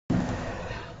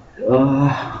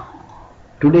uh,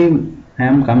 Today I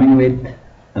am coming with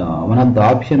one of the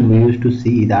option we used to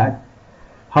see, that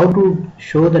how to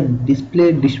show the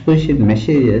display disposition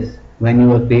messages when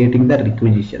you are creating the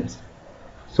requisitions.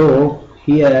 So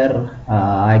here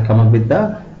I come up with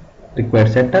the required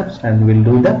setups and we'll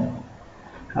do the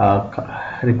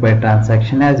required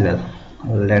transaction as well.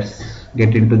 Let's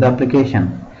get into the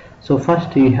application. So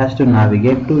first you has to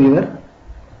navigate to your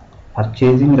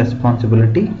purchasing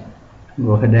responsibility.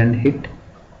 Go ahead and hit.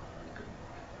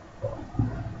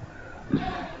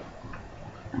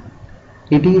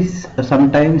 It is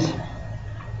sometimes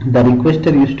the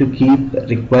requester used to keep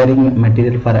requiring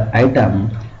material for an item,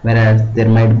 whereas there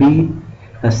might be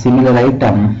a similar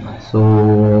item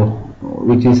so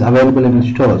which is available in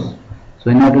stores. So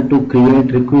in order to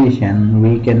create requisition,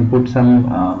 we can put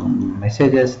some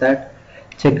messages that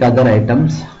check other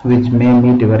items which may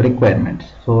meet your requirements.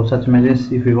 So such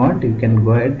messages, if you want, you can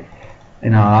go ahead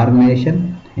in our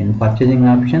organization in purchasing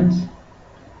options.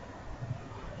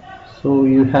 So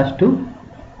you have to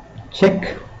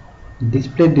check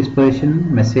display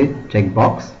disposition message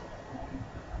checkbox.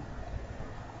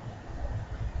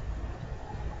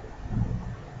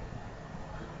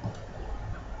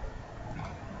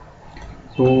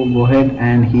 So go ahead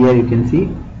and here you can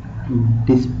see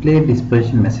display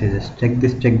disposition messages. Check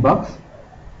this checkbox,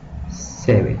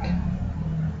 save it.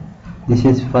 This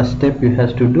is first step you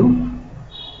have to do.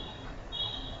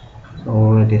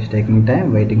 So it is taking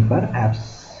time, waiting for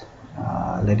apps.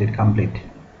 Let it complete.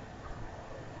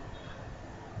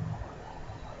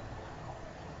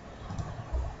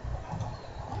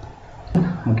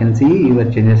 You can see your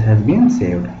changes has been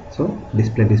saved. So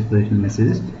display disposition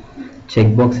messages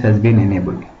checkbox has been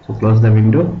enabled. So close the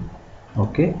window.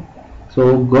 Okay,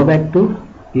 so go back to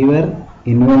your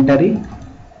inventory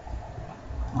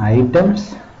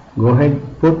items. Go ahead,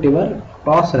 put your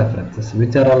cross references,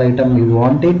 which are all item you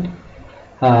want it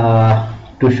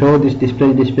to show this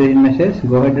display message.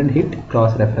 Go ahead and hit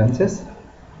cross references.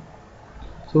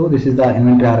 So this is the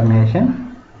inventory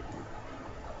organization.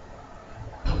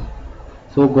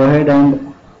 So go ahead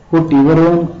and put your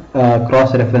own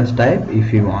cross reference type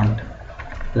if you want.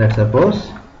 Let's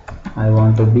suppose I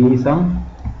want to be some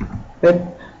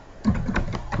pep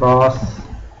cross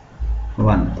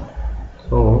 1.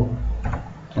 So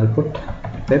I'll put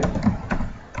pep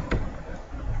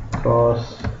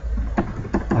cross,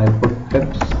 I'll put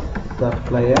pep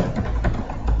supplier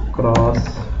cross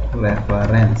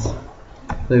reference.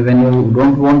 So when you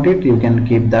don't want it, you can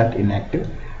keep that inactive.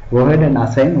 Go ahead and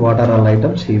assign what are all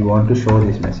items you want to show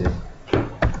this message.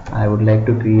 I would like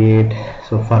to create,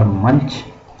 so for munch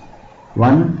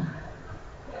 1,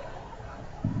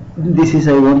 this is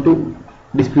I want to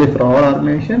display for all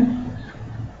organization.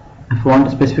 If you want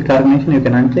a specific organization, you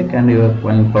can uncheck and you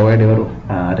can provide your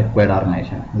required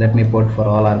organization. Let me put for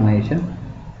all organization.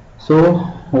 So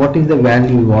what is the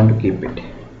value you want to keep it?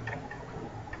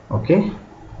 Okay,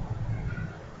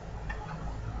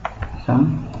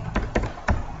 some,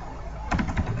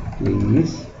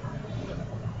 please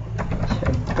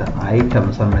check the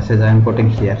item. Some message I am putting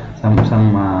here, some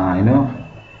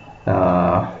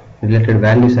related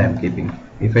values I am keeping.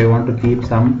 If I want to keep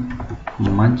some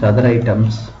much other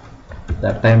items,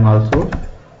 that time also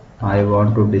I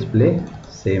want to display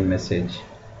same message.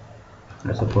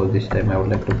 I suppose this time I would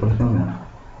like to put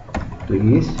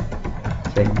please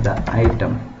check the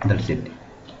item. That's it.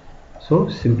 So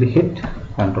simply hit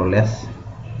Ctrl S.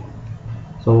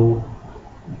 So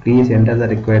please enter the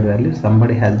required value.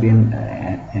 Somebody has been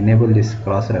enabled this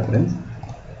cross reference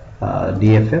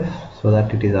DFF, so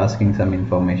that it is asking some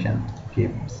information.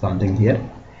 Keep something here,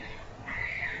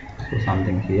 so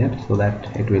something here, so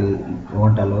that it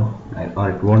won't allow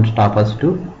or it won't stop us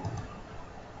to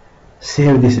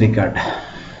save this record.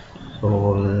 So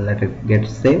let it get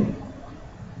saved.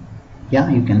 Yeah,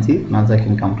 you can see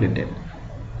transaction completed.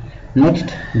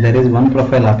 Next, there is one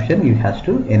profile option you have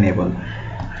to enable,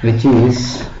 which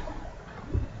is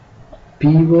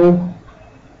PO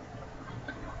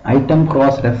item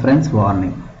cross reference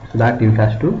warning. So that you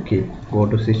have to keep. Go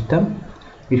to system.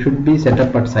 It should be set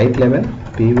up at site level.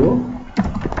 PO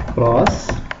cross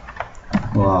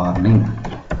warning.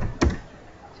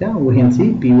 Yeah, we can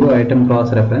see PO item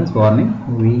cross reference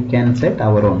warning. We can set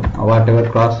our own, whatever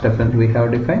cross reference we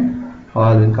have defined,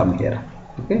 all will come here.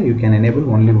 Okay, you can enable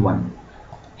only one.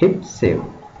 Hit save.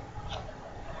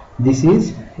 This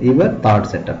is your third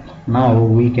setup. Now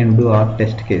we can do our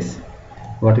test case.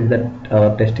 What is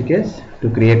that test case? To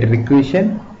create a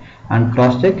requisition and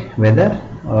cross check whether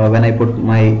when I put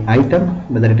my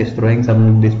item, whether it is throwing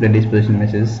some display disposition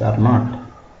messages or not.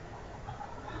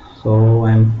 So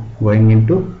I am going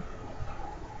into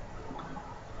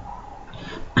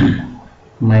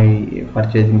my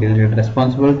purchasing related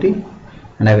responsibility,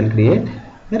 and I will create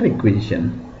a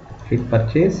requisition. Hit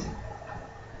purchase,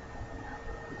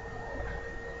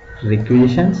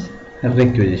 requisitions,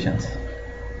 requisitions.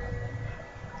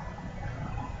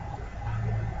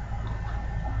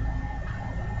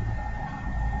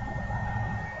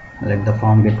 Let the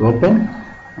form get open,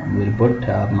 and we'll put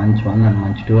month 1 and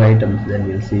month 2 items. Then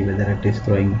we'll see whether it is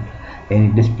throwing any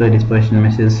display disposition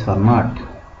message or not.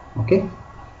 Okay.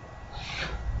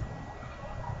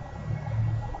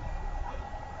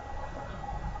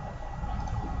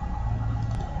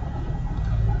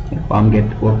 Form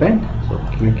get opened, so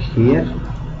click here,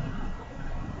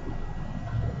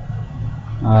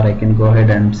 or I can go ahead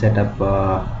and set up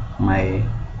my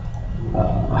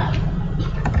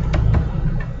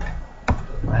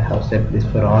I have set this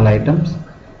for all items.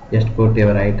 Just put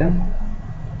your item.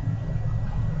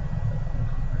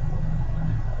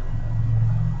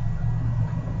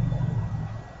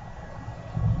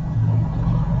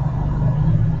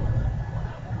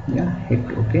 Yeah, hit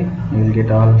OK. You will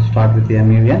get all. Start with the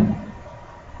MUN.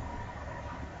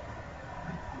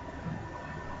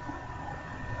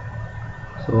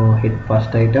 So hit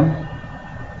first item,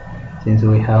 since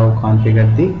we have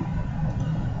configured the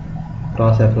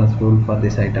cross reference rule for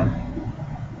this item.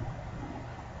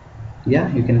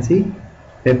 Yeah, you can see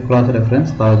web cross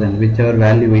reference 1000, whichever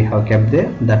value we have kept there,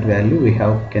 that value we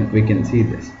can see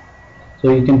this.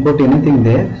 So you can put anything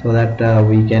there so that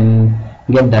we can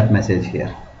get that message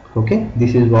here. Okay,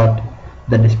 this is what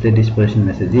the display disposition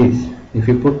message is. If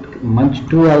you put month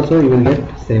 2 also, you will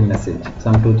get same message,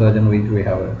 some 2000 we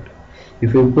have it.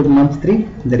 If you put month 3,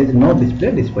 there is no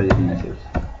display disposition message.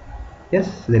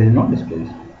 Yes, there is no display.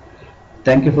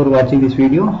 Thank you for watching this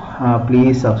video.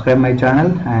 Please subscribe my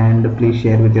channel and please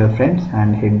share with your friends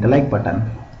and hit the like button.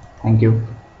 Thank you.